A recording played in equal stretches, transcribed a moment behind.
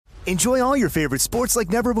Enjoy all your favorite sports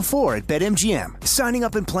like never before at BetMGM. Signing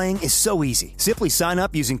up and playing is so easy. Simply sign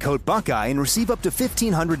up using code Buckeye and receive up to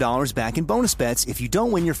 $1,500 back in bonus bets if you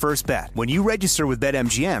don't win your first bet. When you register with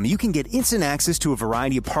BetMGM, you can get instant access to a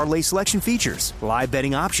variety of parlay selection features, live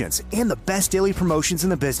betting options, and the best daily promotions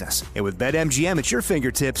in the business. And with BetMGM at your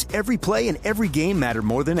fingertips, every play and every game matter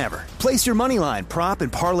more than ever. Place your moneyline, prop,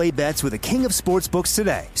 and parlay bets with the king of sportsbooks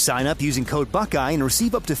today. Sign up using code Buckeye and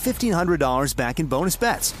receive up to $1,500 back in bonus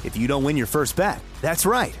bets if you don't win your first bet. That's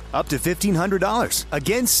right, up to $1,500.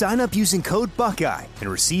 Again, sign up using code Buckeye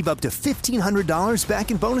and receive up to $1,500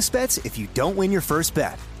 back in bonus bets if you don't win your first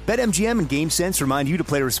bet. BetMGM and GameSense remind you to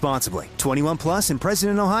play responsibly. 21 plus and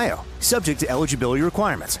present in Ohio. Subject to eligibility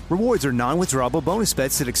requirements. Rewards are non-withdrawable bonus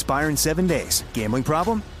bets that expire in 7 days. Gambling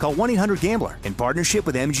problem? Call 1-800-GAMBLER in partnership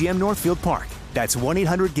with MGM Northfield Park. That's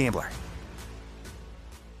 1-800-GAMBLER.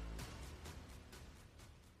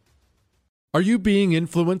 Are you being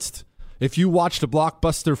influenced? If you watched a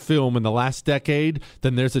blockbuster film in the last decade,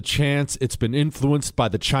 then there's a chance it's been influenced by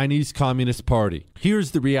the Chinese Communist Party.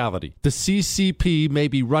 Here's the reality. The CCP may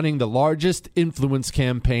be running the largest influence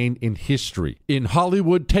campaign in history. In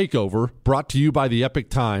Hollywood Takeover, brought to you by the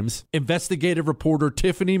Epic Times, investigative reporter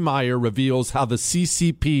Tiffany Meyer reveals how the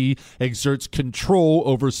CCP exerts control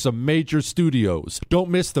over some major studios.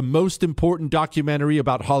 Don't miss the most important documentary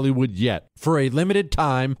about Hollywood yet. For a limited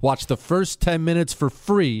time, watch the first 10 minutes for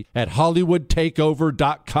free at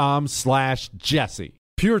HollywoodTakeover.com/Jesse.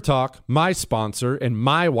 Pure Talk, my sponsor and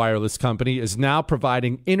my wireless company, is now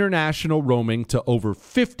providing international roaming to over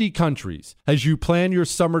 50 countries. As you plan your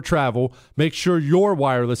summer travel, make sure your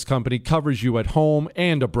wireless company covers you at home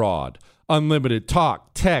and abroad. Unlimited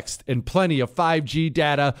talk, text, and plenty of 5G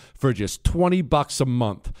data for just $20 a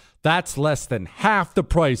month. That's less than half the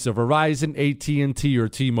price of Verizon, AT&T, or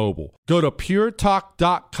T-Mobile. Go to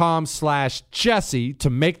puretalk.com/Jesse to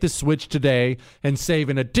make the switch today and save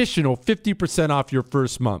an additional 50% off your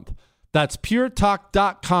first month. That's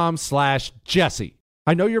puretalk.com/Jesse.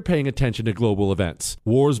 I know you're paying attention to global events.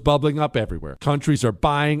 Wars bubbling up everywhere. Countries are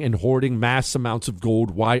buying and hoarding mass amounts of gold.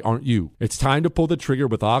 Why aren't you? It's time to pull the trigger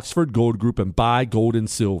with Oxford Gold Group and buy gold and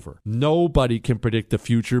silver. Nobody can predict the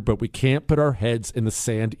future, but we can't put our heads in the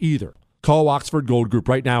sand either. Call Oxford Gold Group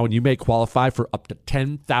right now and you may qualify for up to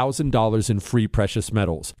 $10,000 in free precious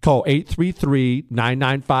metals. Call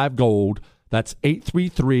 833-995-GOLD. That's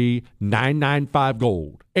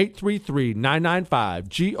 833-995-GOLD.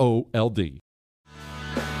 833-995-GOLD.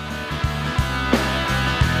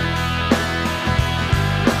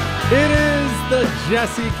 It is the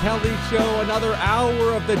Jesse Kelly Show, another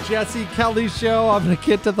hour of the Jesse Kelly Show. I'm going to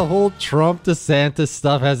get to the whole Trump DeSantis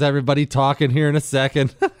stuff. Has everybody talking here in a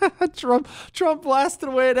second. Trump blasted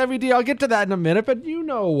away at every day. I'll get to that in a minute, but you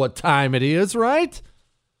know what time it is, right?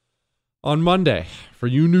 On Monday, for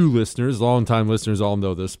you new listeners, long-time listeners all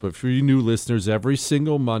know this, but for you new listeners, every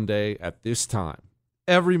single Monday at this time,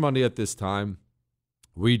 every Monday at this time,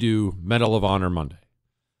 we do Medal of Honor Monday.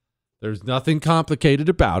 There's nothing complicated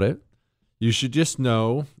about it. You should just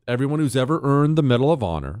know everyone who's ever earned the Medal of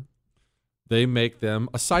Honor, they make them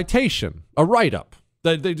a citation, a write-up.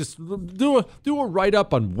 They just do a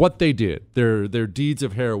write-up on what they did, their deeds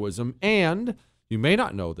of heroism. And you may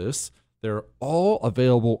not know this, they're all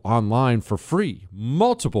available online for free.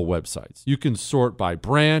 Multiple websites. You can sort by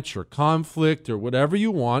branch or conflict or whatever you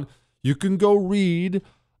want. You can go read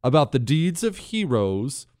about the deeds of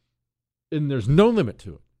heroes, and there's no limit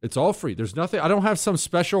to it. It's all free. There's nothing. I don't have some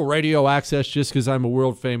special radio access just because I'm a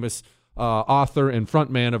world famous author and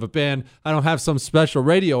frontman of a band. I don't have some special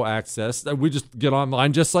radio access. We just get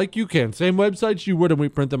online just like you can. Same websites you would, and we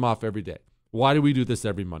print them off every day. Why do we do this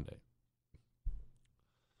every Monday?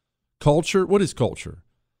 Culture. What is culture?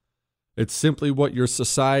 It's simply what your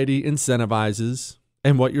society incentivizes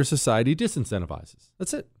and what your society disincentivizes.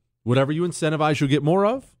 That's it. Whatever you incentivize, you'll get more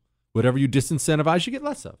of. Whatever you disincentivize, you get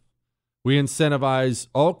less of. We incentivize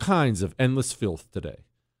all kinds of endless filth today.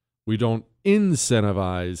 We don't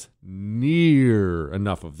incentivize near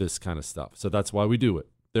enough of this kind of stuff. So that's why we do it.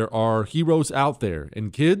 There are heroes out there.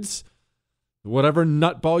 And kids, whatever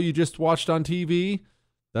nutball you just watched on TV,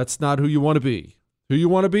 that's not who you want to be. Who you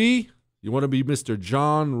want to be? You want to be Mr.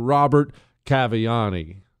 John Robert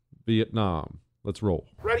Cavagnani, Vietnam. Let's roll.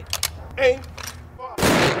 Ready, aim,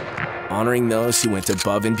 fire. Honoring those who went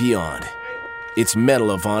above and beyond. It's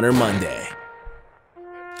Medal of Honor Monday.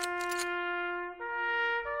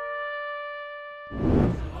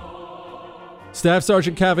 Staff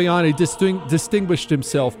Sergeant Cavagnani distinguished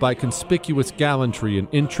himself by conspicuous gallantry and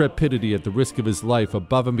intrepidity at the risk of his life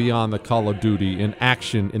above and beyond the call of duty in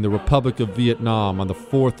action in the Republic of Vietnam on the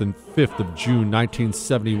 4th and 5th of June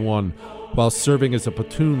 1971 while serving as a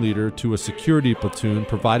platoon leader to a security platoon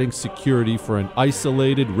providing security for an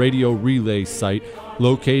isolated radio relay site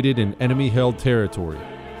located in enemy-held territory.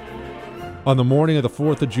 On the morning of the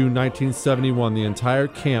 4th of June 1971, the entire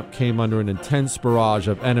camp came under an intense barrage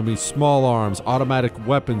of enemy small arms, automatic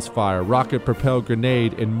weapons fire, rocket-propelled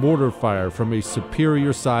grenade, and mortar fire from a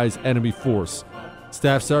superior-sized enemy force.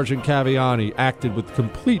 Staff Sergeant Caviani acted with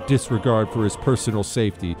complete disregard for his personal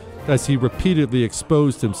safety as he repeatedly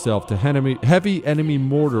exposed himself to heavy enemy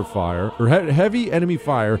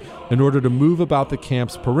fire in order to move about the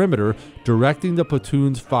camp's perimeter, directing the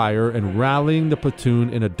platoon's fire and rallying the platoon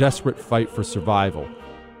in a desperate fight for survival.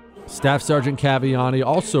 Staff Sergeant Caviani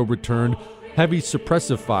also returned heavy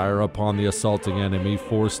suppressive fire upon the assaulting enemy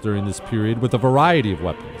force during this period with a variety of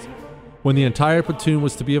weapons. When the entire platoon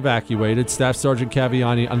was to be evacuated, Staff Sergeant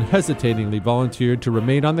Caviani unhesitatingly volunteered to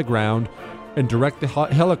remain on the ground and direct the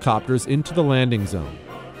helicopters into the landing zone.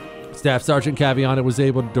 Staff Sergeant Caviani was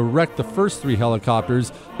able to direct the first 3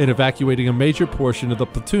 helicopters in evacuating a major portion of the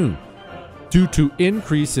platoon. Due to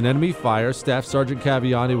increase in enemy fire, Staff Sergeant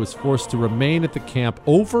Caviani was forced to remain at the camp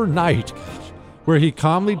overnight, where he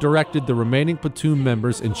calmly directed the remaining platoon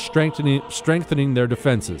members in strengthening their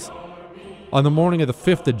defenses. On the morning of the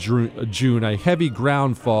 5th of June, a heavy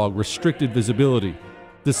ground fog restricted visibility.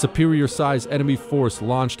 The superior-sized enemy force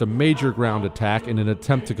launched a major ground attack in an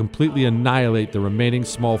attempt to completely annihilate the remaining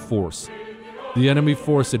small force. The enemy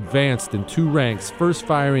force advanced in 2 ranks, first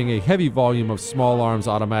firing a heavy volume of small arms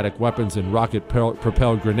automatic weapons and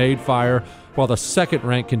rocket-propelled grenade fire, while the second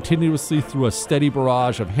rank continuously threw a steady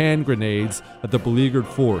barrage of hand grenades at the beleaguered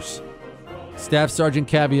force. Staff Sergeant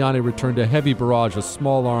Caviani returned a heavy barrage of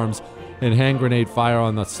small arms and hand grenade fire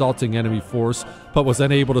on the assaulting enemy force, but was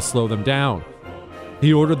unable to slow them down.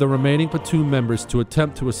 He ordered the remaining platoon members to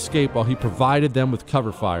attempt to escape while he provided them with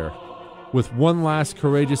cover fire. With one last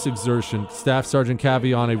courageous exertion, Staff Sergeant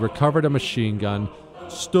Caviani recovered a machine gun,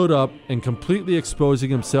 stood up, and completely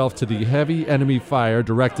exposing himself to the heavy enemy fire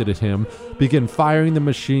directed at him, began firing the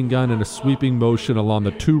machine gun in a sweeping motion along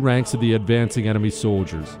the 2 ranks of the advancing enemy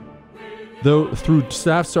soldiers. Though through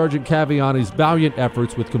Staff Sergeant Caviani's valiant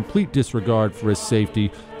efforts with complete disregard for his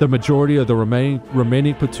safety, the majority of the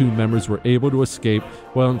remaining platoon members were able to escape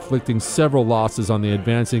while inflicting several losses on the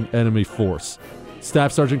advancing enemy force.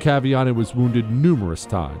 Staff Sergeant Caviani was wounded numerous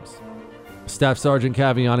times. Staff Sergeant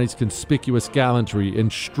Caviani's conspicuous gallantry,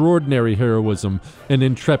 extraordinary heroism, and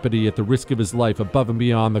intrepidity at the risk of his life above and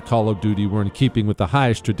beyond the call of duty were in keeping with the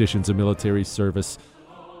highest traditions of military service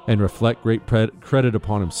and reflect great credit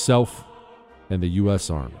upon himself and the U.S.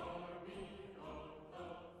 Army.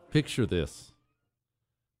 Picture this.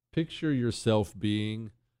 Picture yourself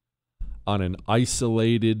being on an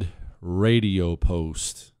isolated radio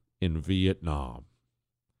post in Vietnam.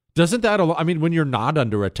 Doesn't that, when you're not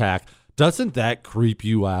under attack, doesn't that creep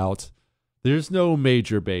you out? There's no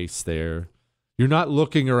major base there. You're not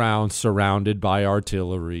looking around surrounded by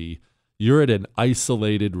artillery. You're at an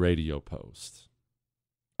isolated radio post.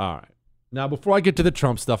 All right. Now, before I get to the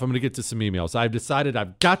Trump stuff, I'm going to get to some emails. I've decided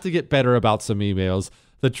I've got to get better about some emails.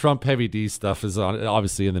 The Trump Heavy D stuff is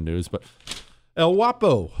obviously in the news, but El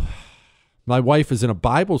Guapo. My wife is in a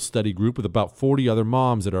Bible study group with about 40 other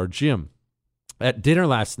moms at our gym. At dinner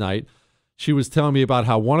last night, she was telling me about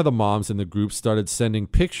how one of the moms in the group started sending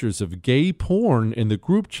pictures of gay porn in the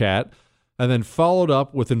group chat and then followed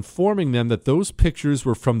up with informing them that those pictures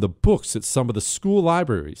were from the books at some of the school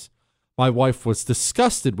libraries. My wife was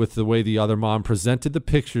disgusted with the way the other mom presented the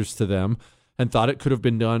pictures to them and thought it could have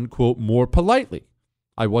been done, quote, more politely.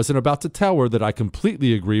 I wasn't about to tell her that I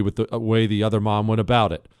completely agree with the way the other mom went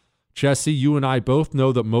about it. Jesse, you and I both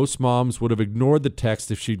know that most moms would have ignored the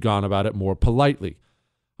text if she'd gone about it more politely.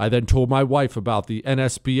 I then told my wife about the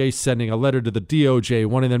NSBA sending a letter to the DOJ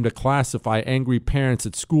wanting them to classify angry parents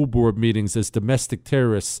at school board meetings as domestic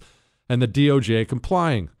terrorists and the DOJ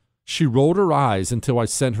complying. She rolled her eyes until I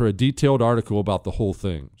sent her a detailed article about the whole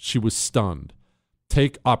thing. She was stunned.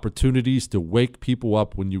 Take opportunities to wake people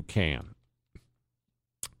up when you can.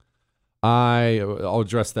 I'll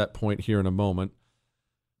address that point here in a moment.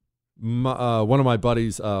 One of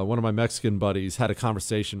my Mexican buddies had a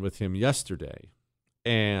conversation with him yesterday.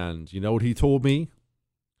 And you know what he told me?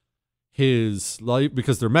 His life,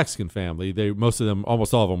 because they're Mexican family,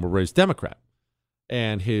 almost all of them were raised Democrat.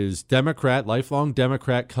 And his lifelong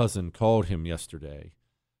Democrat cousin called him yesterday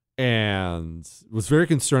and was very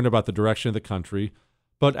concerned about the direction of the country,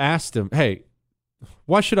 but asked him, hey,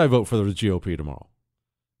 why should I vote for the GOP tomorrow?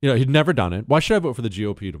 He'd never done it. Why should I vote for the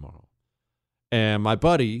GOP tomorrow? And my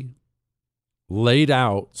buddy laid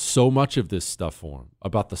out so much of this stuff for him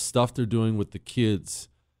about the stuff they're doing with the kids,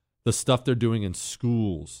 the stuff they're doing in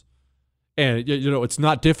schools. And, it's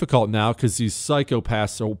not difficult now because these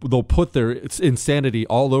psychopaths, they'll put their insanity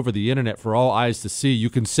all over the internet for all eyes to see. You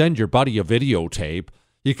can send your buddy a videotape.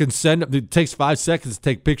 You can it takes 5 seconds to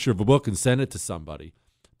take a picture of a book and send it to somebody.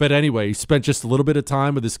 But anyway, he spent just a little bit of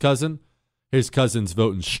time with his cousin. His cousin's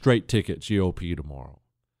voting straight ticket GOP tomorrow.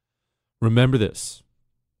 Remember this.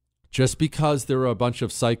 Just because there are a bunch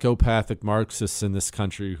of psychopathic Marxists in this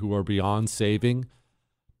country who are beyond saving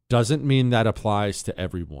doesn't mean that applies to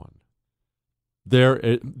everyone.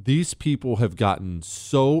 These people have gotten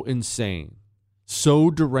so insane, so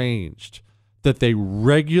deranged, that they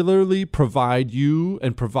regularly provide you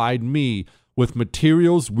and provide me with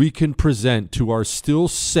materials we can present to our still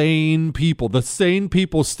sane people, the sane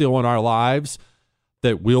people still in our lives,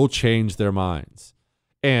 that will change their minds.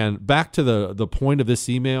 And back to the point of this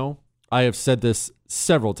email, I have said this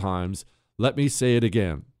several times. Let me say it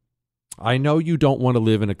again. I know you don't want to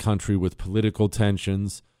live in a country with political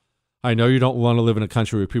tensions. I know you don't want to live in a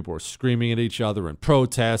country where people are screaming at each other and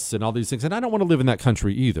protests and all these things. And I don't want to live in that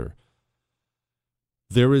country either.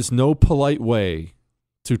 There is no polite way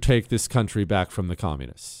to take this country back from the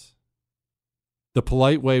communists. The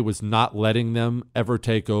polite way was not letting them ever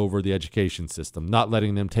take over the education system, not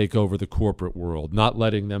letting them take over the corporate world, not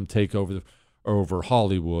letting them take over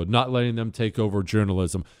Hollywood, not letting them take over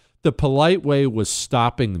journalism. The polite way was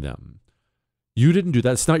stopping them. You didn't do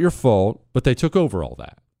that. It's not your fault, but they took over all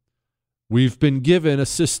that. We've been given a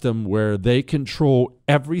system where they control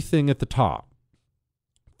everything at the top.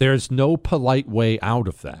 There's no polite way out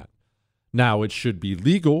of that. Now, it should be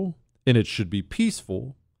legal, and it should be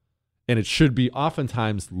peaceful, and it should be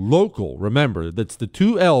oftentimes local. Remember, that's the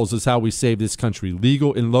 2 L's is how we save this country,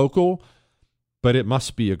 legal and local, but it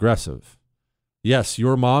must be aggressive. Yes,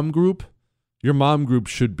 your mom group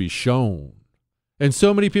should be shown. And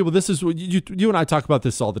so many people, this is what you and I talk about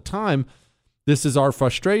this all the time. This is our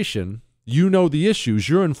frustration. You know the issues.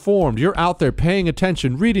 You're informed. You're out there paying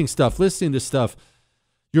attention, reading stuff, listening to stuff.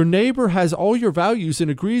 Your neighbor has all your values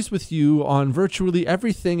and agrees with you on virtually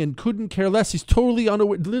everything and couldn't care less. He's totally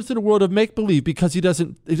unaware, lives in a world of make-believe because he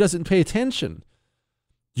doesn't pay attention.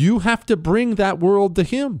 You have to bring that world to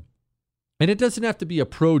him. And it doesn't have to be a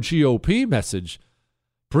pro-GOP message.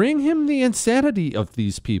 Bring him the insanity of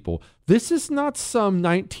these people. This is not some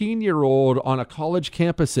 19-year-old on a college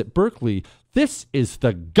campus at Berkeley. This is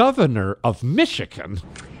the governor of Michigan.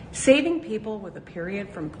 Saving people with a period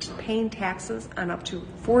from paying taxes on up to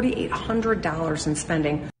 $4,800 in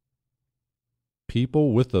spending.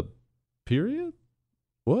 People with a period?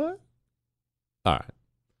 What? All right.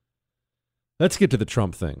 Let's get to the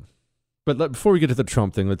Trump thing. But before we get to the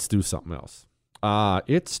Trump thing, let's do something else.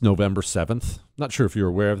 It's November 7th. Not sure if you're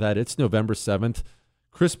aware of that. It's November 7th.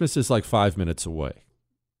 Christmas is like 5 minutes away.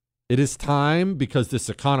 It is time, because this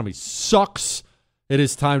economy sucks, it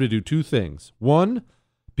is time to do 2 things. 1,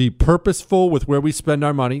 be purposeful with where we spend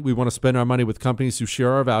our money. We want to spend our money with companies who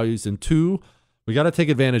share our values. And 2, we got to take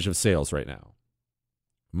advantage of sales right now.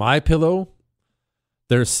 MyPillow,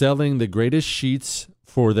 they're selling the greatest sheets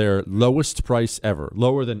for their lowest price ever,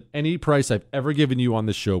 lower than any price I've ever given you on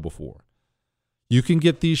this show before. You can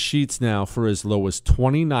get these sheets now for as low as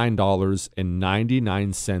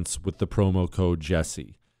 $29.99 with the promo code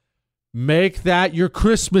Jesse. Make that your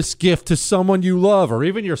Christmas gift to someone you love, or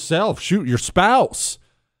even yourself. Shoot, your spouse.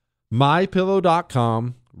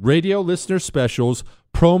 MyPillow.com, radio listener specials,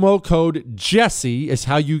 promo code Jesse is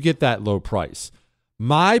how you get that low price.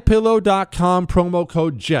 MyPillow.com, promo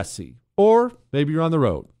code Jesse. Or maybe you're on the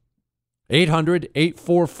road.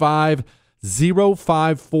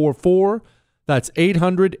 800-845-0544. That's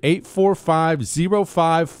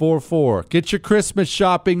 800-845-0544. Get your Christmas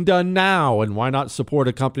shopping done now, and why not support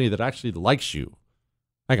a company that actually likes you?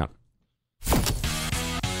 Hang on.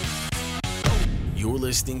 You're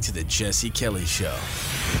listening to The Jesse Kelly Show.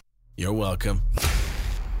 You're welcome.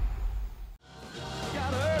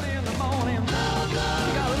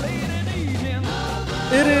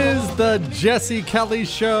 It is the Jesse Kelly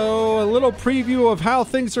Show. A little preview of how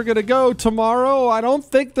things are going to go tomorrow. I don't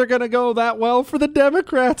think they're going to go that well for the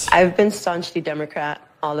Democrats. I've been staunchly Democrat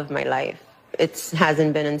all of my life. It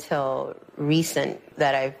hasn't been until recent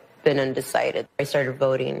that I've been undecided. I started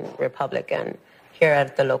voting Republican here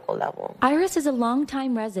at the local level. Iris is a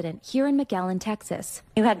longtime resident here in McAllen, Texas.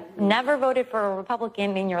 You had never voted for a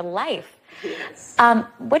Republican in your life. Yes.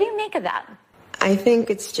 What do you make of that? I think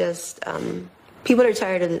it's just... people are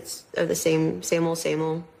tired of the same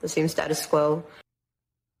old, the same status quo.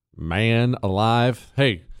 Man alive.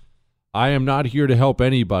 Hey, I am not here to help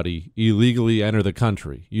anybody illegally enter the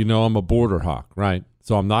country. You know I'm a border hawk, right?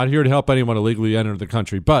 So I'm not here to help anyone illegally enter the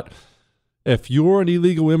country. But if you're an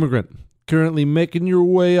illegal immigrant currently making your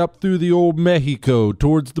way up through the old Mexico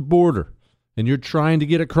towards the border, and you're trying to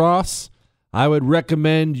get across, I would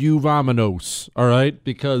recommend you vamonos, all right?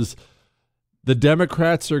 Because the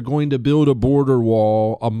Democrats are going to build a border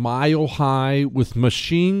wall a mile high with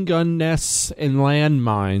machine gun nests and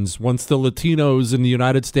landmines once the Latinos in the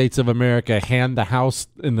United States of America hand the House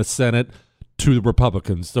and the Senate to the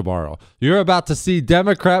Republicans tomorrow. You're about to see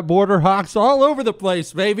Democrat border hawks all over the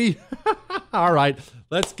place, baby. All right,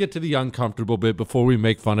 let's get to the uncomfortable bit before we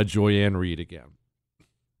make fun of Joyanne Reed again.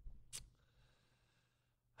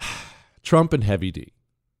 Trump and Heavy D.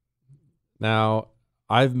 Now,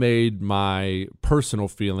 I've made my personal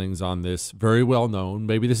feelings on this very well known.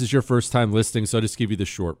 Maybe this is your first time listening, so I'll just give you the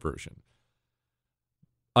short version.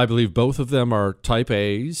 I believe both of them are type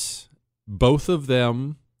A's. Both of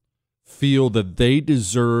them feel that they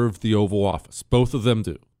deserve the Oval Office. Both of them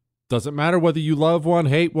do. Doesn't matter whether you love one,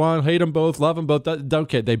 hate them both, love them both. Don't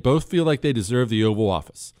care. They both feel like they deserve the Oval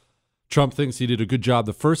Office. Trump thinks he did a good job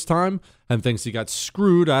the first time and thinks he got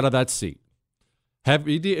screwed out of that seat.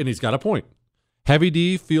 Heavy D, and he's got a point. Heavy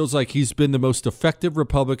D feels like he's been the most effective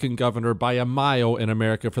Republican governor by a mile in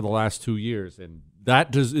America for the last 2 years, and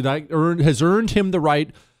that has earned him the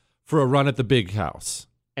right for a run at the big house.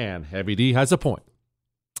 And Heavy D has a point.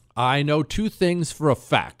 I know two things for a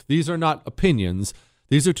fact. These are not opinions.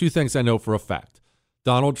 These are two things I know for a fact.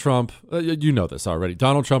 Donald Trump, you know this already.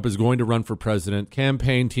 Donald Trump is going to run for president.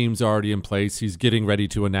 Campaign team's already in place. He's getting ready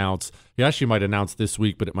to announce. He actually might announce this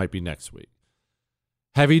week, but it might be next week.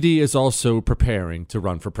 Heavy D is also preparing to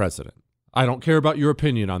run for president. I don't care about your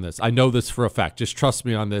opinion on this. I know this for a fact. Just trust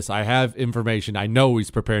me on this. I have information. I know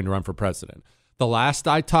he's preparing to run for president. The last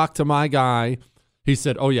I talked to my guy, he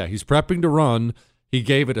said, oh, yeah, he's prepping to run. He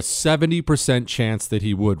gave it a 70% chance that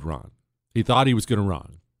he would run. He thought he was going to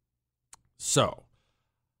run. So,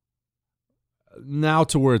 now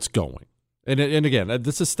to where it's going. And again,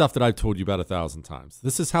 this is stuff that I've told you about 1,000 times.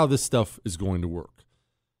 This is how this stuff is going to work.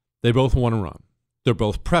 They both want to run. They're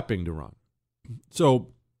both prepping to run.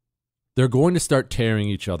 So they're going to start tearing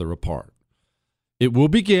each other apart. It will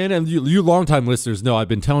begin, and you longtime listeners know I've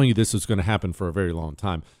been telling you this was going to happen for a very long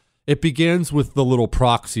time. It begins with the little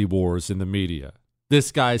proxy wars in the media.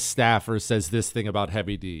 This guy's staffer says this thing about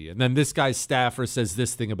Heavy D, and then this guy's staffer says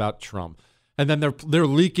this thing about Trump. And then they're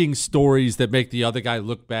leaking stories that make the other guy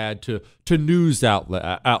look bad to news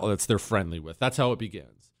outlets they're friendly with. That's how it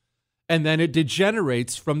begins. And then it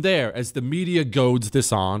degenerates from there as the media goads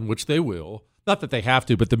this on, which they will. Not that they have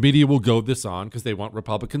to, but the media will goad this on because they want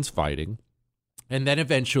Republicans fighting. And then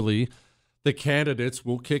eventually the candidates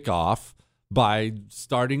will kick off by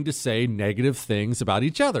starting to say negative things about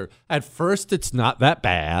each other. At first, it's not that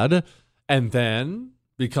bad. And then,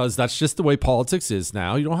 because that's just the way politics is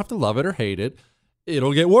now, you don't have to love it or hate it.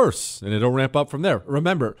 It'll get worse and it'll ramp up from there.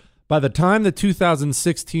 Remember, by the time the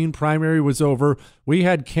 2016 primary was over, we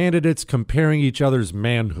had candidates comparing each other's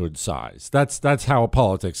manhood size. That's how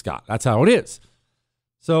politics got. That's how it is.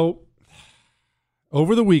 So,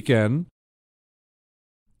 over the weekend,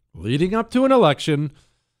 leading up to an election,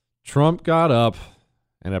 Trump got up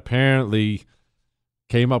and apparently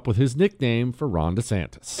came up with his nickname for Ron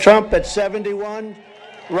DeSantis. Trump at 71,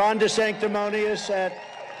 Ron DeSanctimonious at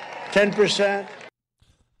 10%.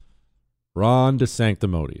 Ron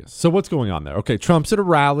DeSanctimonious. So what's going on there? Okay, Trump's at a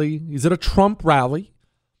rally. He's at a Trump rally,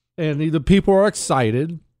 and the people are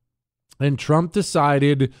excited. And Trump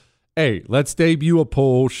decided, hey, let's debut a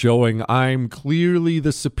poll showing I'm clearly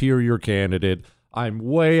the superior candidate. I'm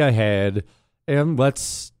way ahead, and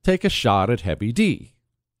let's take a shot at Heavy D.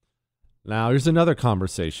 Now, here's another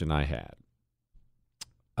conversation I had.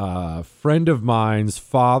 A friend of mine's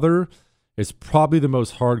father is probably the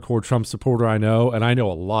most hardcore Trump supporter I know, and I know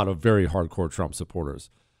a lot of very hardcore Trump supporters.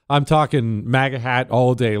 I'm talking MAGA hat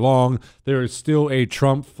all day long. There is still a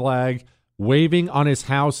Trump flag waving on his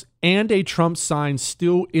house and a Trump sign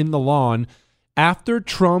still in the lawn. After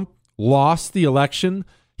Trump lost the election,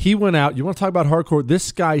 he went out. You want to talk about hardcore?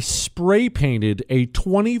 This guy spray painted a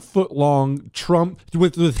 20-foot-long Trump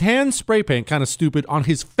with hand spray paint, kind of stupid, on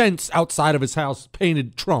his fence outside of his house,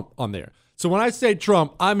 painted Trump on there. So when I say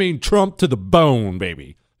Trump, I mean Trump to the bone,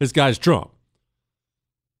 baby. This guy's Trump.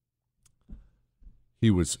 He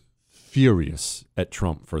was furious at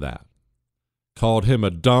Trump for that. Called him a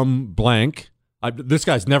dumb blank. This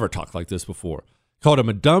guy's never talked like this before. Called him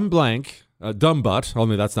a dumb blank, a dumb butt.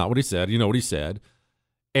 Only that's not what he said. You know what he said.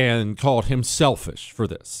 And called him selfish for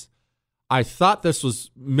this. I thought this was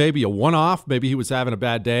maybe a one-off. Maybe he was having a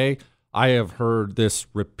bad day. I have heard this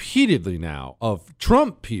repeatedly now of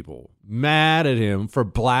Trump people mad at him for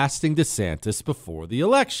blasting DeSantis before the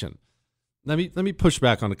election. Let me push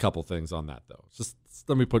back on a couple things on that, though. Just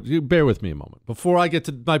bear with me a moment. Before I get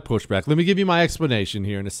to my pushback, let me give you my explanation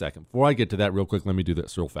here in a second. Before I get to that real quick, let me do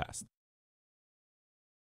this real fast.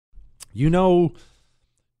 You know,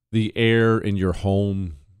 the air in your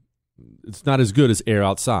home, it's not as good as air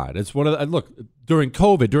outside. It's one of the, look, during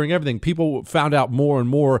COVID, during everything, people found out more and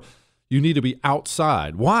more you need to be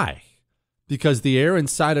outside. Why? Because the air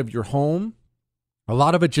inside of your home, a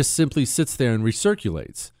lot of it just simply sits there and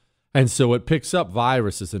recirculates. And so it picks up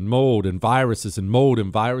viruses and mold and viruses and mold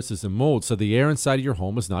and viruses and mold. So the air inside of your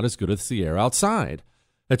home is not as good as the air outside.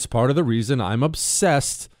 It's part of the reason I'm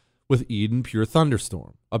obsessed with Eden Pure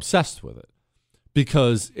Thunderstorm. Obsessed with it.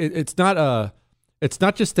 Because it's not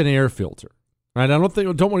just an air filter. Right? I don't want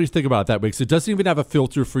you to think about it that way, because it doesn't even have a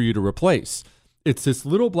filter for you to replace. It's this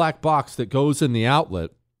little black box that goes in the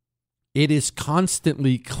outlet. It is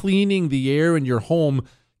constantly cleaning the air in your home,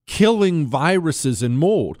 killing viruses and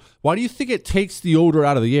mold. Why do you think it takes the odor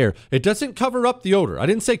out of the air? It doesn't cover up the odor. I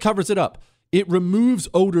didn't say covers it up. It removes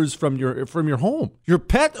odors from your home. Your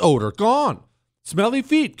pet odor, gone. Smelly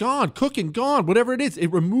feet, gone. Cooking, gone. Whatever it is,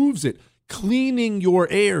 it removes it. Cleaning your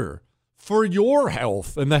air for your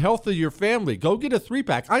health and the health of your family. Go get a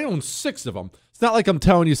 3-pack. I own 6 of them. It's not like I'm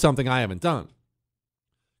telling you something I haven't done.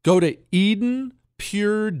 Go to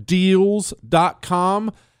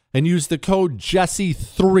EdenPureDeals.com and use the code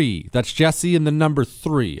Jesse3. That's Jesse and the number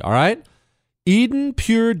 3, all right?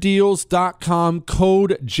 EdenPureDeals.com,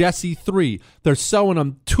 code Jesse3. They're selling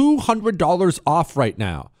them $200 off right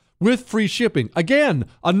now with free shipping. Again,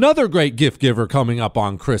 another great gift giver coming up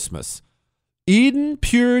on Christmas.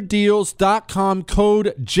 EdenPureDeals.com,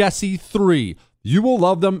 code Jesse3. You will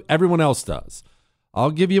love them. Everyone else does.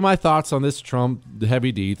 I'll give you my thoughts on this Trump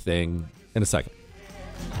Heavy D thing in a second.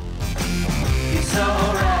 It's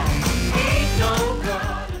all right. Ain't no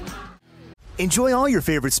God. Enjoy all your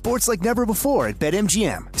favorite sports like never before at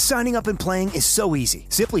BetMGM. Signing up and playing is so easy.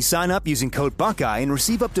 Simply sign up using code Buckeye and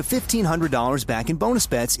receive up to $1,500 back in bonus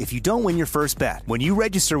bets if you don't win your first bet. When you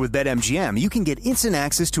register with BetMGM, you can get instant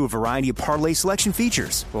access to a variety of parlay selection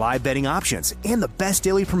features, live betting options, and the best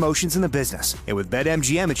daily promotions in the business. And with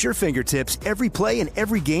BetMGM at your fingertips, every play and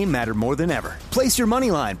every game matter more than ever. Place your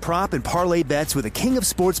moneyline, prop, and parlay bets with the king of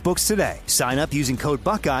sportsbooks today. Sign up using code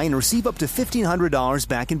Buckeye and receive up to $1,500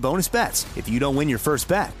 back in bonus bets if you don't win your first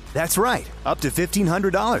bet. That's right, up to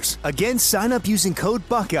 $1,500. Again, sign up using code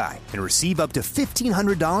Buckeye and receive up to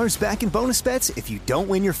 $1,500 back in bonus bets if you don't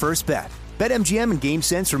win your first bet. BetMGM and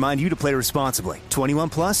GameSense remind you to play responsibly. 21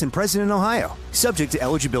 plus and present in Ohio. Subject to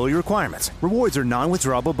eligibility requirements. Rewards are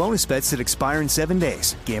non-withdrawable bonus bets that expire in 7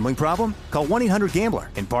 days. Gambling problem? Call 1-800-GAMBLER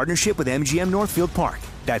in partnership with MGM Northfield Park.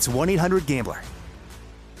 That's 1-800-GAMBLER.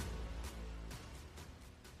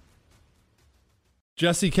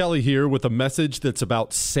 Jesse Kelly here with a message that's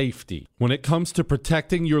about safety. When it comes to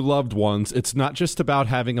protecting your loved ones, it's not just about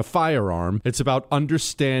having a firearm. It's about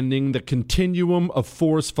understanding the continuum of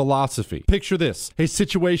force philosophy. Picture this. A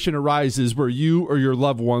situation arises where you or your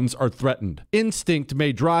loved ones are threatened. Instinct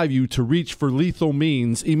may drive you to reach for lethal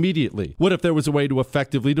means immediately. What if there was a way to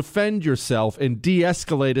effectively defend yourself and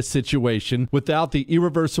de-escalate a situation without the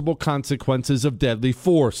irreversible consequences of deadly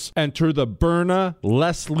force? Enter the Byrna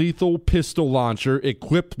less lethal pistol launcher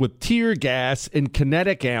equipped with tear gas and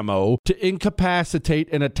kinetic ammo to incapacitate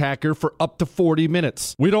an attacker for up to 40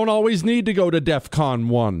 minutes. We don't always need to go to DEFCON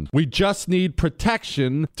 1. We just need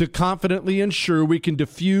protection to confidently ensure we can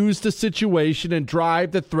defuse the situation and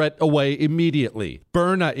drive the threat away immediately.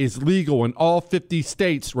 Byrna is legal in all 50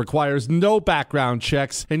 states, requires no background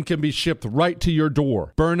checks, and can be shipped right to your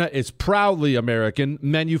door. Byrna is proudly American,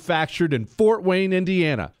 manufactured in Fort Wayne,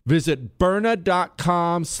 Indiana. Visit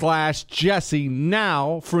Byrna.com/Jesse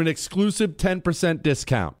now for an exclusive 10%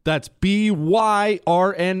 discount. That's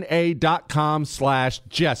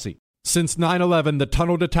BYRNA.com/Jesse. Since 9/11, the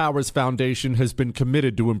Tunnel to Towers Foundation has been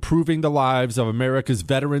committed to improving the lives of America's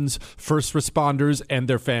veterans, first responders, and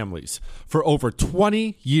their families. For over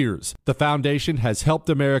 20 years, the foundation has helped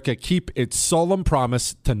America keep its solemn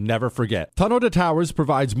promise to never forget. Tunnel to Towers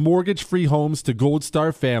provides mortgage-free homes to Gold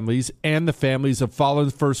Star families and the families of fallen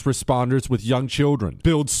first responders with young children,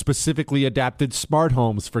 builds specifically adapted smart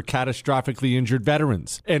homes for catastrophically injured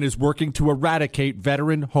veterans, and is working to eradicate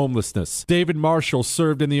veteran homelessness. David Marshall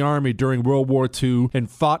served in the Army during World War II and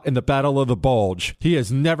fought in the Battle of the Bulge. He has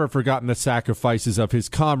never forgotten the sacrifices of his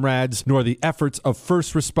comrades nor the efforts of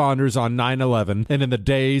first responders on 9/11 and in the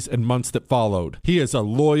days and months that followed. He is a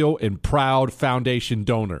loyal and proud foundation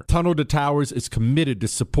donor. Tunnel to Towers is committed to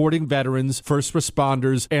supporting veterans, first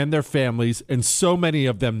responders, and their families, and so many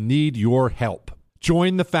of them need your help.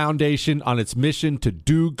 Join the foundation on its mission to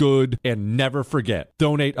do good and never forget.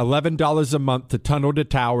 Donate $11 a month to Tunnel to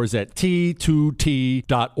Towers at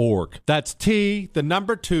T2T.org. That's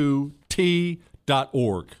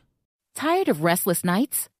T2T.org. Tired of restless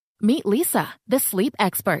nights? Meet Lisa, the sleep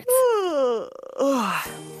experts.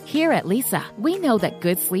 Here at Lisa, we know that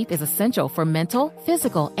good sleep is essential for mental,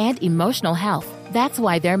 physical, and emotional health. That's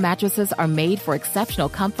why their mattresses are made for exceptional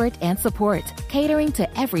comfort and support, catering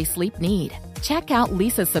to every sleep need. Check out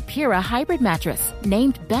Lisa's Sapira Hybrid Mattress,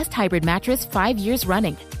 named Best Hybrid Mattress 5 years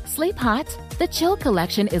running. Sleep hot? The Chill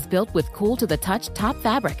Collection is built with cool-to-the-touch top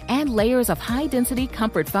fabric and layers of high-density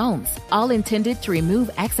comfort foams, all intended to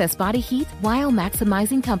remove excess body heat while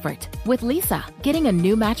maximizing comfort. With Lisa, getting a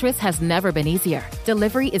new mattress has never been easier.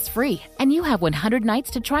 Delivery is free, and you have 100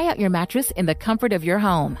 nights to try out your mattress in the comfort of your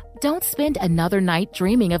home. Don't spend another night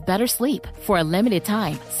dreaming of better sleep. For a limited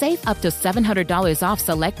time, save up to $700 off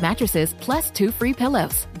select mattresses plus 2 free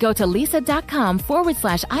pillows. Go to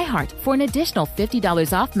lisa.com/iHeart for an additional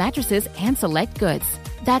 $50 off mattresses and select goods.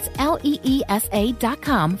 That's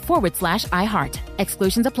LEESA.com/iHeart.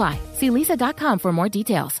 Exclusions apply. See lisa.com for more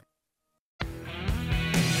details.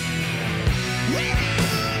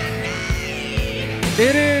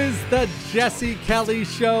 It is the Jesse Kelly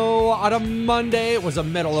Show on a Monday. It was a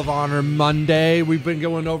Medal of Honor Monday. We've been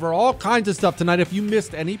going over all kinds of stuff tonight. If you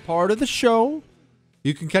missed any part of the show,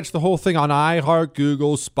 you can catch the whole thing on iHeart,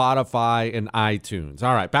 Google, Spotify, and iTunes.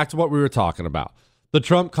 All right, back to what we were talking about. The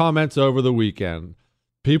Trump comments over the weekend.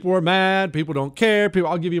 People are mad. People don't care.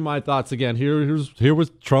 I'll give you my thoughts again. Here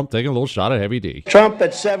was Trump taking a little shot at Heavy D. Trump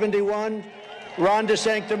at 71, Ron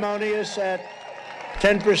DeSanctimonious at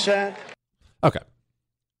 10%. Okay.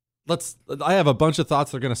 I have a bunch of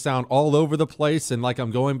thoughts that are going to sound all over the place and like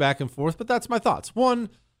I'm going back and forth, but that's my thoughts. One,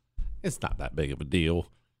 it's not that big of a deal.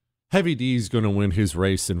 Heavy D's going to win his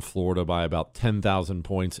race in Florida by about 10,000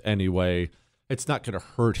 points anyway. It's not going to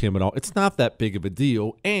hurt him at all. It's not that big of a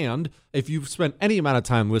deal. And if you've spent any amount of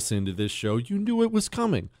time listening to this show, you knew it was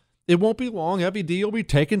coming. It won't be long. Heavy D will be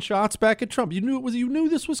taking shots back at Trump. You knew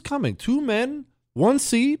this was coming. 2 men, 1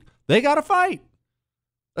 seat. They got to fight.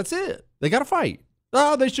 That's it. They got to fight.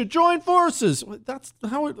 Oh, they should join forces. That's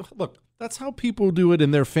how people do it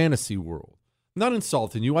in their fantasy world. I'm not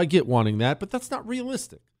insulting you. I get wanting that, but that's not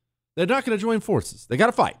realistic. They're not going to join forces. They got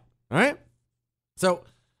to fight. All right? So,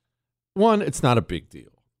 1, it's not a big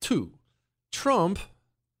deal. 2, Trump,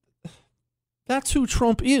 that's who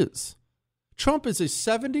Trump is. Trump is a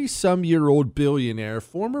 70-some-year-old billionaire,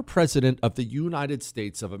 former president of the United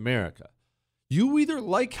States of America. You either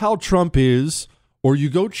like how Trump is or you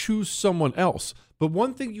go choose someone else. But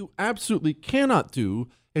one thing you absolutely cannot do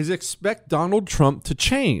is expect Donald Trump to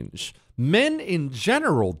change. Men in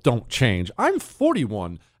general don't change. I'm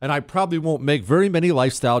 41, and I probably won't make very many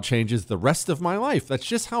lifestyle changes the rest of my life. That's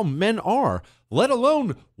just how men are, let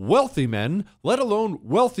alone wealthy men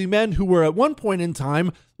who were at one point in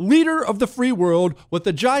time leader of the free world with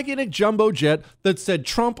a gigantic jumbo jet that said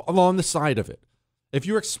Trump along the side of it. If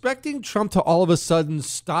you're expecting Trump to all of a sudden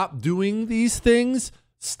stop doing these things,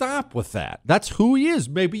 stop with that. That's who he is.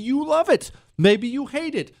 Maybe you love it. Maybe you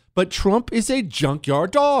hate it. But Trump is a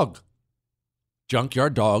junkyard dog.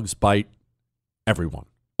 Junkyard dogs bite everyone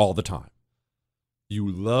all the time. You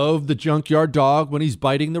love the junkyard dog when he's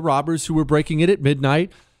biting the robbers who were breaking it at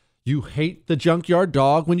midnight. You hate the junkyard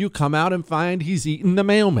dog when you come out and find he's eating the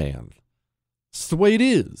mailman. It's the way it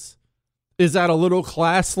is. Is that a little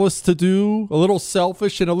classless to do? A little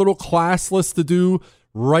selfish and a little classless to do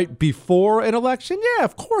right before an election? Yeah,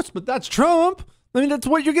 of course, but that's Trump. I mean, that's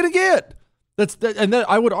what you're going to get. And then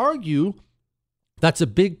I would argue that's a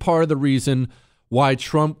big part of the reason why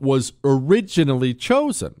Trump was originally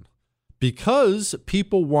chosen, because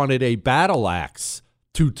people wanted a battle axe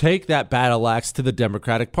to take that battle axe to the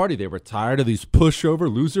Democratic Party. They were tired of these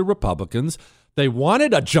pushover loser Republicans. They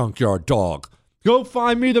wanted a junkyard dog. Go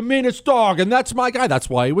find me the meanest dog, and that's my guy. That's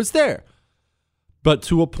why he was there. But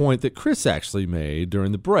to a point that Chris actually made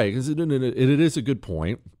during the break, it is a good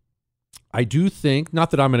point. I do think,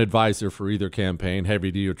 not that I'm an advisor for either campaign,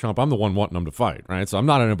 Heavy D or Trump. I'm the one wanting them to fight, right? So I'm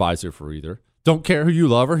not an advisor for either. Don't care who you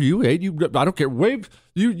love or who you hate. I don't care. Wave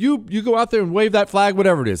you go out there and wave that flag,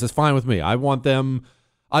 whatever it is. It's fine with me. I want them.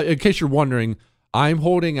 In case you're wondering, I'm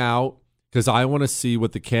holding out because I want to see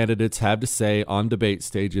what the candidates have to say on debate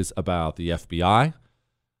stages about the FBI.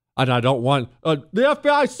 And I don't want the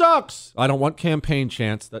FBI sucks. I don't want campaign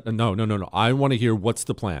chants. No. I want to hear what's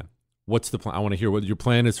the plan. What's the plan? I want to hear what your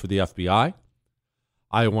plan is for the FBI.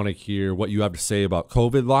 I want to hear what you have to say about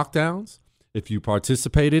COVID lockdowns. If you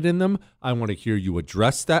participated in them, I want to hear you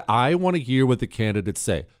address that. I want to hear what the candidates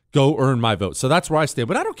say. go earn my vote. So that's where I stand.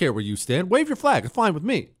 But I don't care where you stand. Wave your flag. It's fine with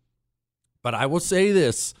me. But I will say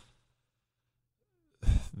this.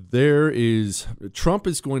 Trump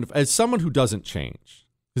is going to, as someone who doesn't change,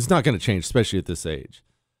 he's not going to change, especially at this age.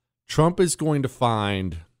 Trump is going to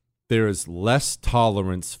find there is less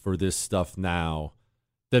tolerance for this stuff now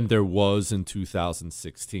than there was in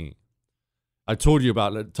 2016. I told you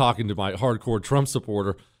about talking to my hardcore Trump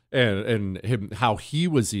supporter and him, how he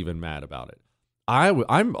was even mad about it.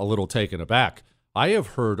 I'm a little taken aback. I have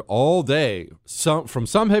heard all day from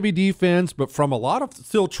some Heavy D fans, but from a lot of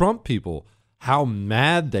still Trump people, how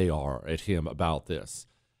mad they are at him about this.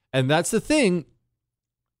 And that's the thing.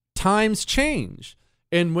 Times change.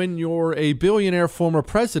 And when you're a billionaire former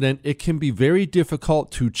president, it can be very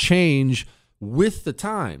difficult to change with the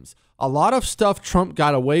times. A lot of stuff Trump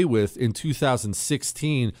got away with in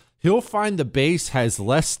 2016, he'll find the base has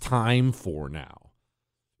less time for now.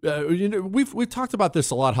 We've talked about this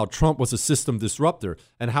a lot, how Trump was a system disruptor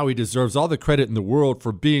and how he deserves all the credit in the world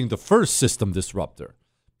for being the first system disruptor.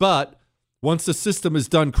 But once the system is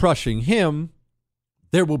done crushing him,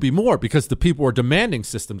 there will be more because the people are demanding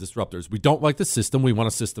system disruptors. We don't like the system. We want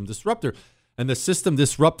a system disruptor. And the system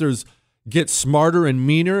disruptors get smarter and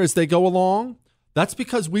meaner as they go along. That's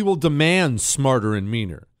because we will demand smarter and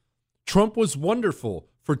meaner. Trump was wonderful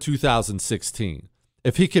for 2016.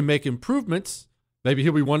 If he can make improvements, maybe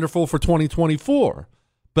he'll be wonderful for 2024.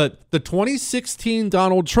 But the 2016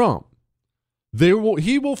 Donald Trump,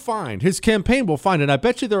 he will find, his campaign will find, and I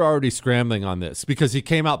bet you they're already scrambling on this because he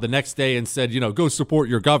came out the next day and said, go support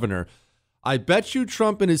your governor. I bet you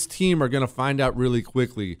Trump and his team are going to find out really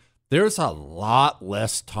quickly there's a lot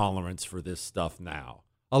less tolerance for this stuff now.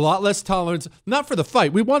 A lot less tolerance, not for the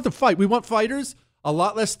fight. We want the fight. We want fighters. A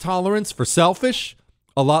lot less tolerance for selfish.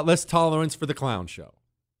 A lot less tolerance for the clown show.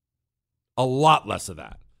 A lot less of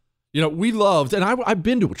that. We loved, and I've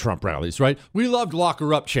been to Trump rallies, right? We loved lock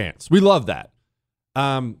her up chants. We loved that.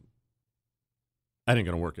 That ain't going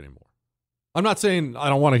to work anymore. I'm not saying I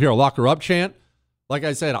don't want to hear a lock her up chant. Like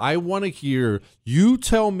I said, I want to hear you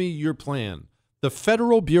tell me your plan. The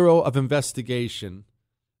Federal Bureau of Investigation,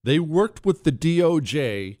 they worked with the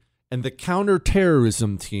DOJ and the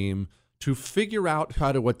counterterrorism team to figure out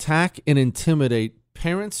how to attack and intimidate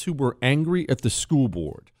parents who were angry at the school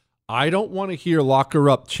board. I don't want to hear lock her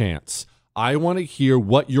up chants. I want to hear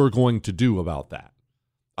what you're going to do about that.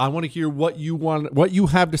 I want to hear what you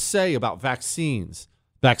have to say about vaccines,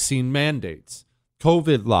 vaccine mandates,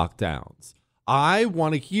 COVID lockdowns. I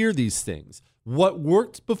want to hear these things. What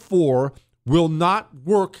worked before will not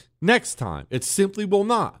work next time. It simply will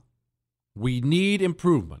not. We need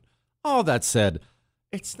improvement. All that said,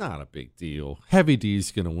 it's not a big deal. Heavy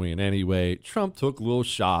D's going to win anyway. Trump took a little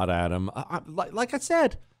shot at him. Like I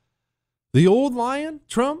said, the old lion,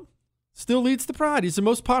 Trump, still leads the pride. He's the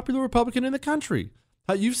most popular Republican in the country.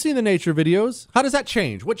 You've seen the nature videos. How does that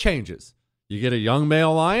change? What changes? You get a young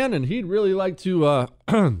male lion, and he'd really like to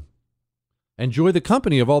enjoy the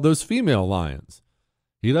company of all those female lions.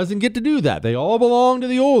 He doesn't get to do that. They all belong to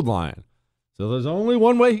the old lion. So there's only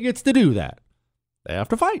one way he gets to do that. They have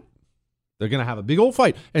to fight. They're going to have a big old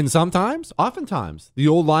fight. And oftentimes, the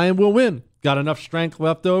old lion will win. Got enough strength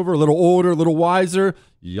left over, a little older, a little wiser.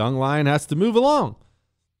 Young lion has to move along.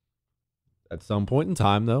 At some point in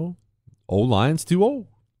time, though, old lion's too old.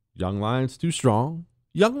 Young lion's too strong.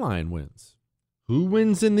 Young lion wins. Who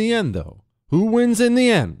wins in the end, though? Who wins in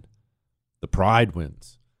the end? The pride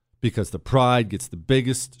wins. Because the pride gets the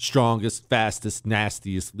biggest, strongest, fastest,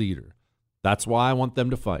 nastiest leader. That's why I want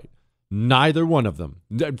them to fight. Neither one of them.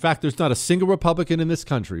 In fact, there's not a single Republican in this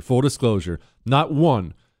country, full disclosure, not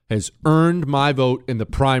one has earned my vote in the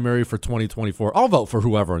primary for 2024. I'll vote for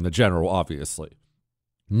whoever in the general, obviously.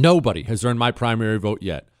 Nobody has earned my primary vote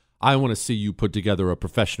yet. I want to see you put together a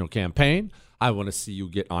professional campaign. I want to see you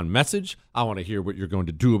get on message. I want to hear what you're going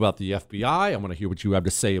to do about the FBI. I want to hear what you have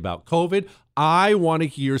to say about COVID. I want to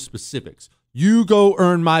hear specifics. You go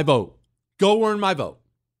earn my vote. Go earn my vote.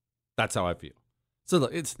 That's how I feel. So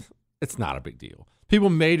look, it's not a big deal. People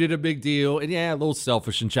made it a big deal, and yeah, a little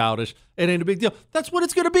selfish and childish. It ain't a big deal. That's what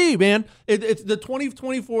it's going to be, man. It's the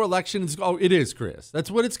 2024 election. It is, Chris. That's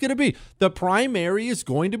what it's going to be. The primary is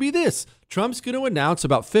going to be this. Trump's going to announce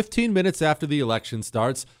about 15 minutes after the election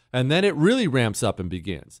starts, and then it really ramps up and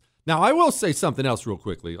begins. Now, I will say something else real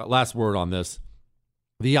quickly. Last word on this.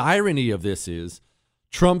 The irony of this is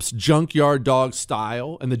Trump's junkyard dog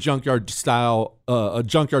style and the junkyard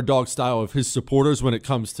dog style of his supporters when it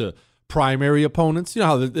comes to primary opponents. You know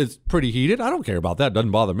how it's pretty heated. I don't care about that.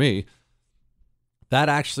 Doesn't bother me. That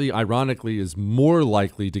actually, ironically, is more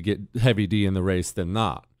likely to get Heavy D in the race than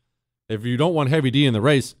not. If you don't want Heavy D in the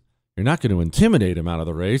race, You're not going to intimidate him out of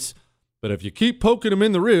the race. But if you keep poking him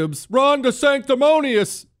in the ribs, Ron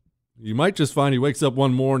DeSanctimonious, you might just find he wakes up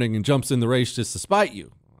one morning and jumps in the race just to spite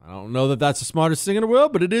you. I don't know that that's the smartest thing in the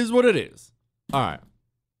world, but it is what it is. All right.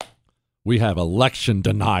 We have election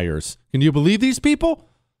deniers. Can you believe these people?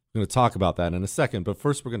 I'm going to talk about that in a second, but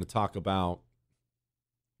first we're going to talk about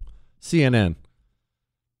CNN.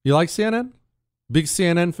 You like CNN? Big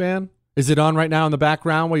CNN fan? Is it on right now in the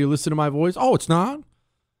background while you listen to my voice? Oh, it's not?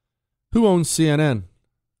 Who owns CNN?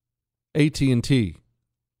 AT&T.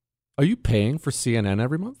 Are you paying for CNN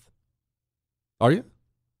every month? Are you?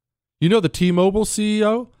 You know the T-Mobile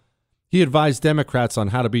CEO? He advised Democrats on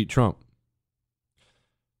how to beat Trump.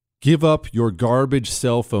 Give up your garbage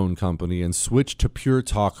cell phone company and switch to Pure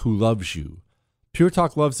Talk, who loves you. Pure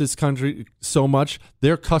Talk loves this country so much,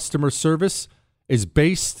 their customer service is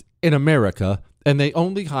based in America, and they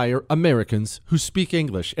only hire Americans who speak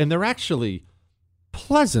English, and they're actually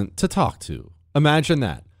pleasant to talk to. Imagine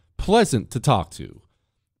that. Pleasant to talk to.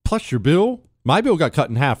 Plus your bill, my bill got cut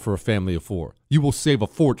in half for a family of 4. You will save a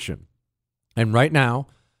fortune. And right now,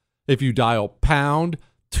 if you dial pound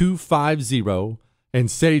 250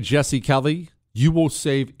 and say Jesse Kelly, you will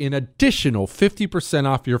save an additional 50%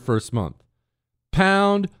 off your first month.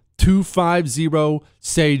 Pound 250,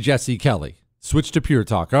 say Jesse Kelly. Switch to Pure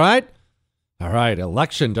Talk, all right? All right,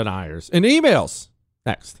 election deniers. And emails.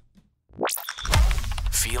 Next.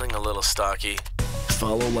 Feeling a little stocky?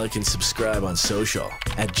 Follow, like, and subscribe on social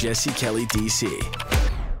at Jesse Kelly DC.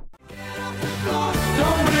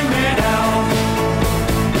 Don't bring me down.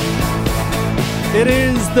 It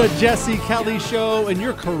is the Jesse Kelly Show, and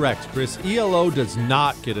you're correct, Chris. ELO does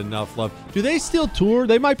not get enough love. Do they still tour?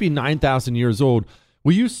 They might be 9,000 years old.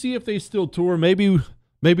 Will you see if they still tour? Maybe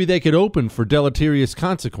they could open for Deleterious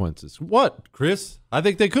Consequences. What, Chris? I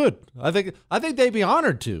think they could. I think they'd be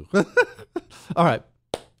honored to. All right.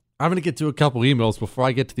 I'm going to get to a couple emails before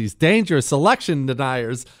I get to these dangerous election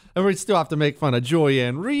deniers. And we still have to make fun of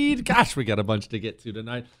Joyanne Reed. Gosh, we got a bunch to get to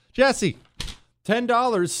tonight. Jesse,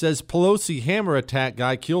 $10 says Pelosi hammer attack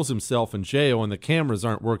guy kills himself in jail and the cameras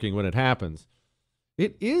aren't working when it happens.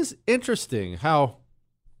 It is interesting how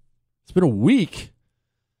it's been a week.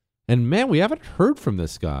 And, man, we haven't heard from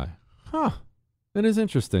this guy. Huh. It is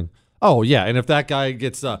interesting. Oh, yeah, and if that guy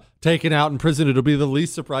gets taken out in prison, it'll be the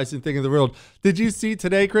least surprising thing in the world. Did you see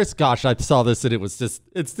today, Chris? Gosh, I saw this, and it's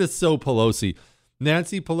just so Pelosi.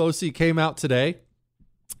 Nancy Pelosi came out today,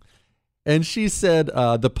 and she said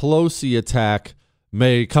the Pelosi attack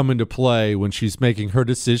may come into play when she's making her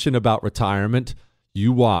decision about retirement.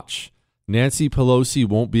 You watch. Nancy Pelosi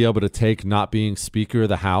won't be able to take not being Speaker of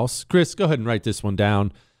the House. Chris, go ahead and write this one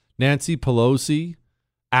down. Nancy Pelosi,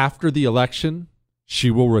 after the election, she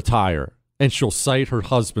will retire, and she'll cite her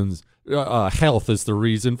husband's health as the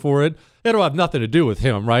reason for it. It'll have nothing to do with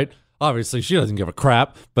him, right? Obviously, she doesn't give a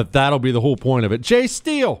crap, but that'll be the whole point of it. Jay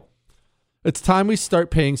Steele, it's time we start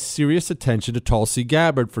paying serious attention to Tulsi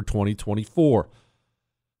Gabbard for 2024.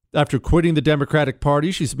 After quitting the Democratic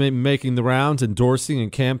Party, she's been making the rounds, endorsing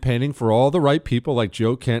and campaigning for all the right people like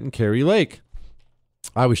Joe Kent and Carrie Lake.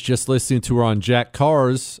 I was just listening to her on Jack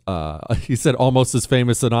Carr's, he said almost as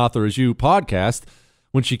famous an author as you podcast,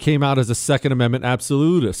 when she came out as a Second Amendment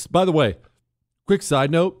absolutist. By the way, quick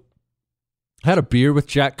side note, I had a beer with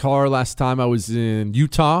Jack Carr last time I was in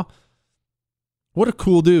Utah. What a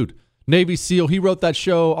cool dude. Navy SEAL. He wrote that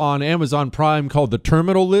show on Amazon Prime called The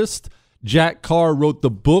Terminal List. Jack Carr wrote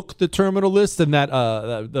the book, The Terminal List, and that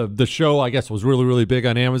the show, I guess, was really, really big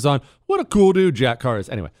on Amazon. What a cool dude Jack Carr is.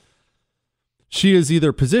 Anyway, she is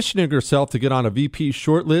either positioning herself to get on a VP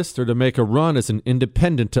shortlist or to make a run as an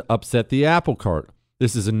independent to upset the apple cart.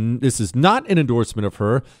 This is not an endorsement of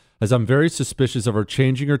her, as I'm very suspicious of her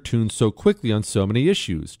changing her tune so quickly on so many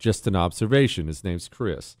issues. Just an observation. His name's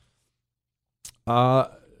Chris. I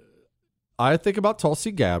think about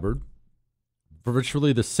Tulsi Gabbard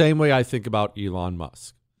virtually the same way I think about Elon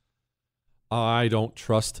Musk. I don't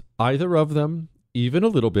trust either of them, even a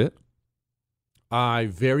little bit. I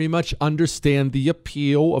very much understand the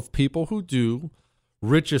appeal of people who do.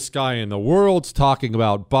 Richest guy in the world's talking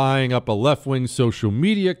about buying up a left-wing social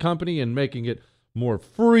media company and making it more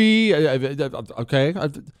free. Okay,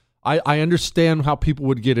 I understand how people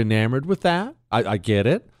would get enamored with that. I get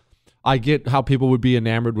it. I get how people would be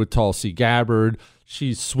enamored with Tulsi Gabbard.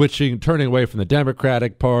 She's turning away from the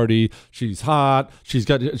Democratic Party. She's hot.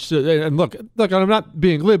 And look, I'm not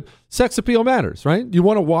being glib. Sex appeal matters, right? You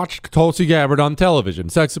want to watch Tulsi Gabbard on television.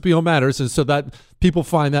 Sex appeal matters, and so that people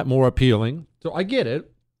find that more appealing. So I get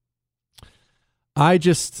it. I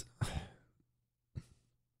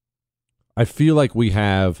feel like we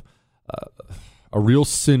have a real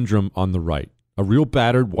syndrome on the right, a real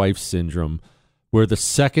battered wife syndrome, where the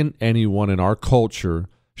second anyone in our culture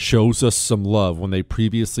shows us some love when they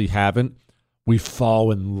previously haven't, we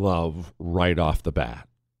fall in love right off the bat.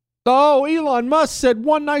 Oh, Elon Musk said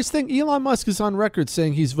one nice thing. Elon Musk is on record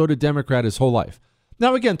saying he's voted Democrat his whole life.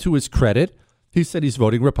 Now, again, to his credit, he said he's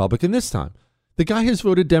voting Republican this time. The guy has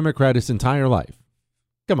voted Democrat his entire life.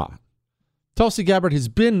 Come on. Tulsi Gabbard has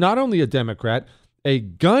been not only a Democrat, a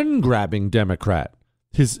gun-grabbing Democrat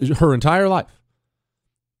her entire life.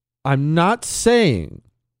 I'm not saying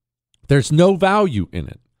there's no value in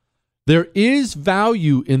it. There is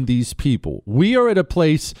value in these people. We are at a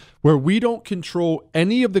place where we don't control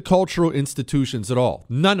any of the cultural institutions at all.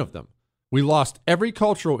 None of them. We lost every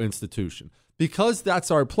cultural institution. Because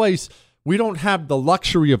that's our place, we don't have the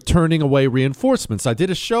luxury of turning away reinforcements. I did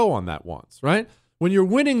a show on that once, right? When you're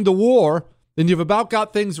winning the war and you've about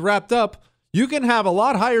got things wrapped up, you can have a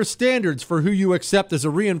lot higher standards for who you accept as a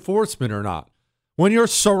reinforcement or not. When you're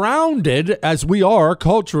surrounded, as we are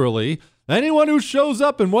culturally, anyone who shows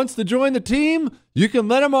up and wants to join the team, you can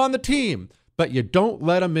let them on the team, but you don't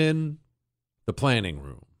let them in the planning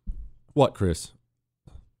room. What, Chris?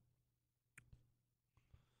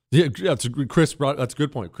 Yeah, that's a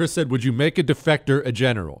good point. Chris said, would you make a defector a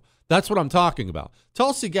general? That's what I'm talking about.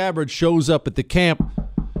 Tulsi Gabbard shows up at the camp.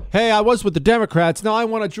 Hey, I was with the Democrats. Now I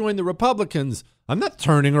want to join the Republicans. I'm not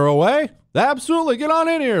turning her away. Absolutely. Get on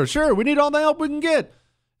in here. Sure. We need all the help we can get.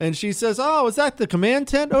 And she says, oh, is that the command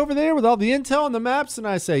tent over there with all the intel and the maps? And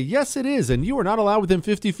I say, yes, it is. And you are not allowed within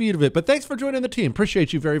 50 feet of it. But thanks for joining the team.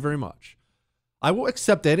 Appreciate you very, very much. I will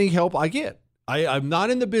accept any help I get. I'm not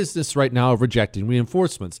in the business right now of rejecting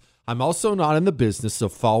reinforcements. I'm also not in the business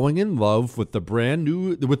of falling in love with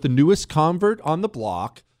the newest convert on the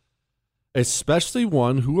block, especially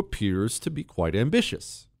one who appears to be quite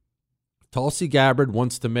ambitious. Tulsi Gabbard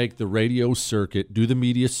wants to make the radio circuit, do the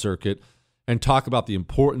media circuit, and talk about the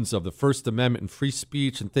importance of the First Amendment and free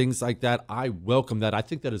speech and things like that. I welcome that. I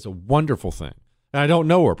think that is a wonderful thing. And I don't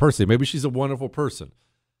know her personally. Maybe she's a wonderful person.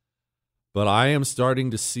 But I am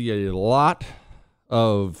starting to see a lot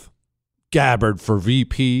of Gabbard for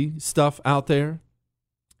VP stuff out there.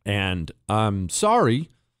 And I'm sorry.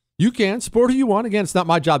 You can support who you want. Again, it's not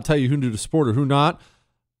my job to tell you who to support or who not.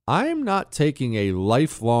 I'm not taking a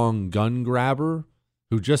lifelong gun grabber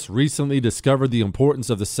who just recently discovered the importance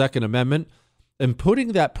of the Second Amendment and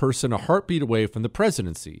putting that person a heartbeat away from the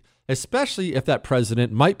presidency, especially if that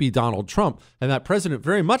president might be Donald Trump. And that president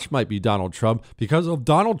very much might be Donald Trump because of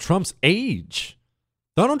Donald Trump's age.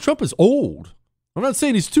 Donald Trump is old. I'm not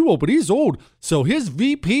saying he's too old, but he's old. So his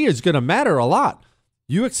VP is going to matter a lot.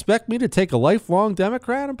 You expect me to take a lifelong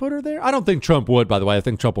Democrat and put her there? I don't think Trump would, by the way. I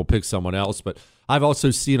think Trump will pick someone else. But I've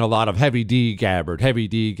also seen a lot of heavy D Gabbard.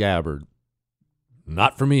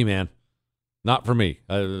 Not for me, man. Not for me.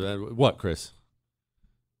 What, Chris?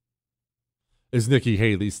 Is Nikki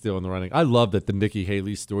Haley still in the running? I love that the Nikki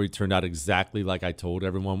Haley story turned out exactly like I told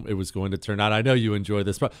everyone it was going to turn out. I know you enjoy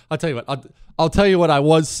this, but I'll tell you what. I'll tell you what I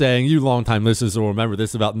was saying. You longtime listeners will remember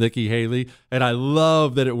this about Nikki Haley, and I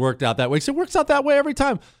love that it worked out that way. So it works out that way every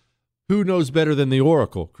time. Who knows better than the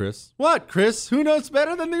Oracle, Chris? What, Chris? Who knows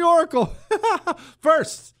better than the Oracle?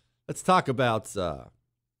 First, let's talk about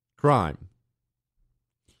crime.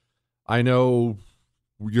 I know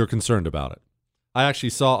you're concerned about it. I actually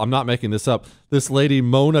saw, I'm not making this up, this lady,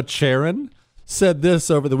 Mona Charen, said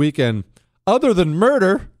this over the weekend. Other than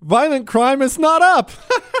murder, violent crime is not up.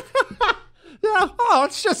 Yeah,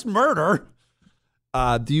 it's just murder.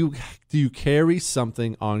 Do you carry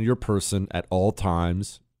something on your person at all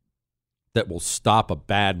times that will stop a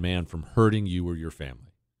bad man from hurting you or your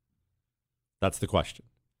family? That's the question.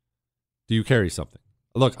 Do you carry something?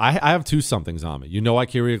 Look, I have two somethings on me. You know I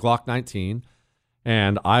carry a Glock 19.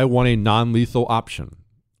 And I want a non-lethal option.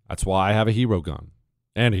 That's why I have a hero gun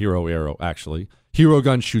and a hero arrow, actually. Hero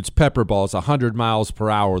gun shoots pepper balls 100 miles per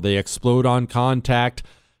hour. They explode on contact,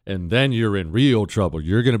 and then you're in real trouble.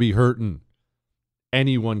 You're going to be hurting.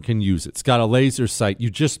 Anyone can use it. It's got a laser sight.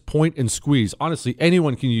 You just point and squeeze. Honestly,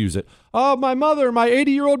 anyone can use it. Oh, my mother, my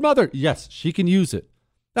 80-year-old mother. Yes, she can use it.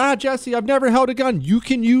 Jesse, I've never held a gun. You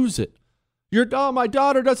can use it. My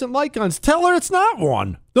daughter doesn't like guns. Tell her it's not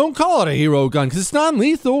one. Don't call it a hero gun because it's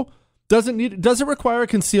non-lethal. Does it require a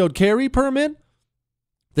concealed carry permit?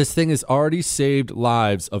 This thing has already saved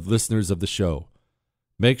lives of listeners of the show.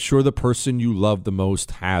 Make sure the person you love the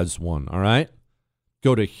most has one, all right?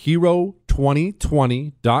 Go to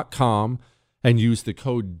hero2020.com and use the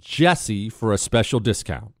code Jesse for a special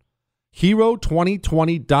discount.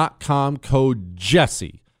 Hero2020.com, code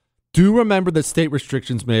Jesse. Do remember that state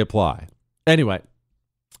restrictions may apply. Anyway,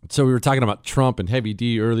 so we were talking about Trump and Heavy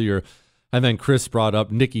D earlier, and then Chris brought up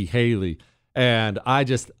Nikki Haley. And I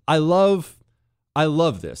love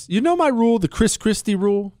this. You know my rule, the Chris Christie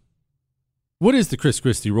rule? What is the Chris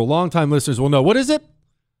Christie rule? Longtime listeners will know. What is it?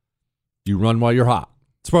 You run while you're hot.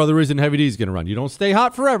 It's part of the reason Heavy D is going to run. You don't stay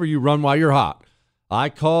hot forever. You run while you're hot. I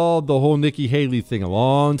called the whole Nikki Haley thing a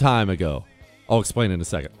long time ago. I'll explain in a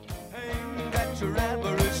second.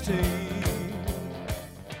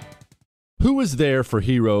 Who is there for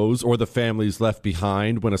heroes or the families left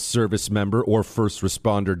behind when a service member or first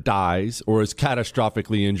responder dies or is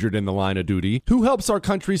catastrophically injured in the line of duty? Who helps our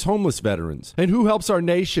country's homeless veterans? And who helps our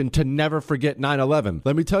nation to never forget 9/11?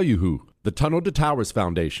 Let me tell you who. The Tunnel to Towers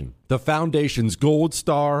Foundation. The foundation's Gold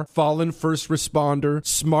Star, Fallen First Responder,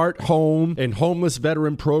 Smart Home, and Homeless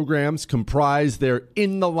Veteran programs comprise their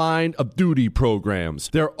In the Line of Duty programs.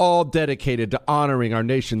 They're all dedicated to honoring our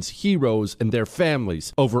nation's heroes and their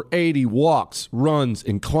families. Over 80 walks, runs,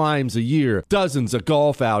 and climbs a year, dozens of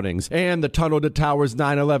golf outings, and the Tunnel to Towers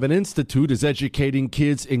 9/11 Institute is educating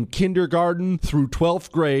kids in kindergarten through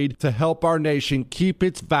 12th grade to help our nation keep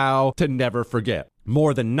its vow to never forget.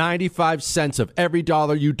 More than 95 cents of every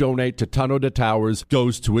dollar you donate to Tunnel to Towers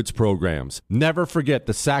goes to its programs. Never forget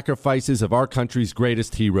the sacrifices of our country's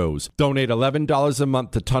greatest heroes. Donate $11 a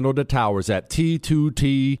month to Tunnel to Towers at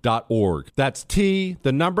T2T.org. That's T2T.org.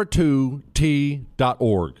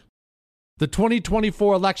 The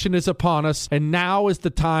 2024 election is upon us, and now is the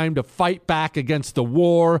time to fight back against the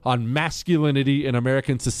war on masculinity in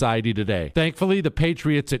American society today. Thankfully, the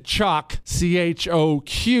patriots at CHOQ,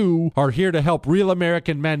 C-H-O-Q, are here to help real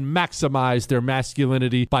American men maximize their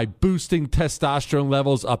masculinity by boosting testosterone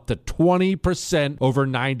levels up to 20% over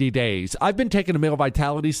 90 days. I've been taking a male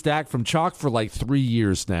vitality stack from CHOQ for like 3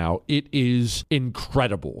 years now. It is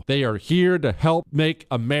incredible. They are here to help make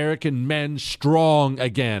American men strong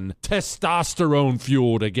again. Testosterone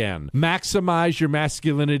fueled again. Maximize your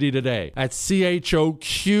masculinity today at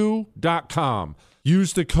CHOQ.com.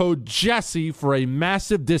 Use the code Jesse for a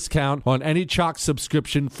massive discount on any CHOQ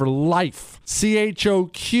subscription for life.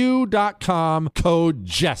 CHOQ.com, code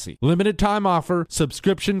Jesse. Limited time offer.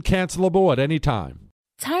 Subscription cancelable at any time.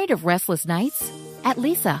 Tired of restless nights? At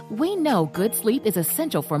Leesa, we know good sleep is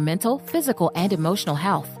essential for mental, physical, and emotional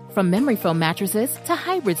health. From memory foam mattresses to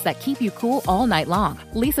hybrids that keep you cool all night long,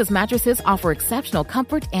 Leesa's mattresses offer exceptional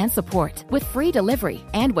comfort and support with free delivery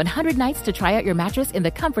and 100 nights to try out your mattress in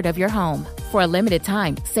the comfort of your home. For a limited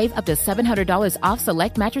time, save up to $700 off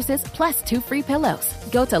select mattresses plus 2 free pillows.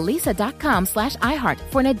 Go to Leesa.com/iHeart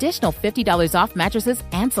for an additional $50 off mattresses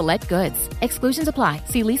and select goods. Exclusions apply.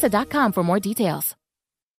 See Leesa.com for more details.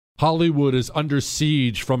 Hollywood is under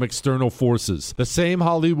siege from external forces. The same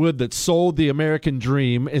Hollywood that sold the American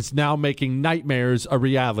dream is now making nightmares a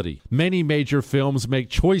reality. Many major films make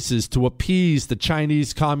choices to appease the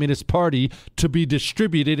Chinese Communist Party to be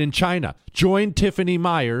distributed in China. Join Tiffany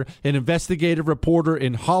Meyer, an investigative reporter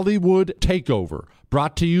in Hollywood Takeover,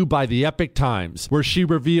 brought to you by the Epic Times, where she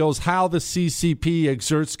reveals how the CCP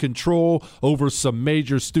exerts control over some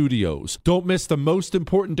major studios. Don't miss the most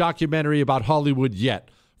important documentary about Hollywood yet.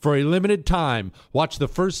 For a limited time, watch the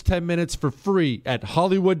first 10 minutes for free at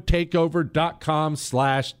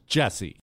HollywoodTakeover.com/Jesse.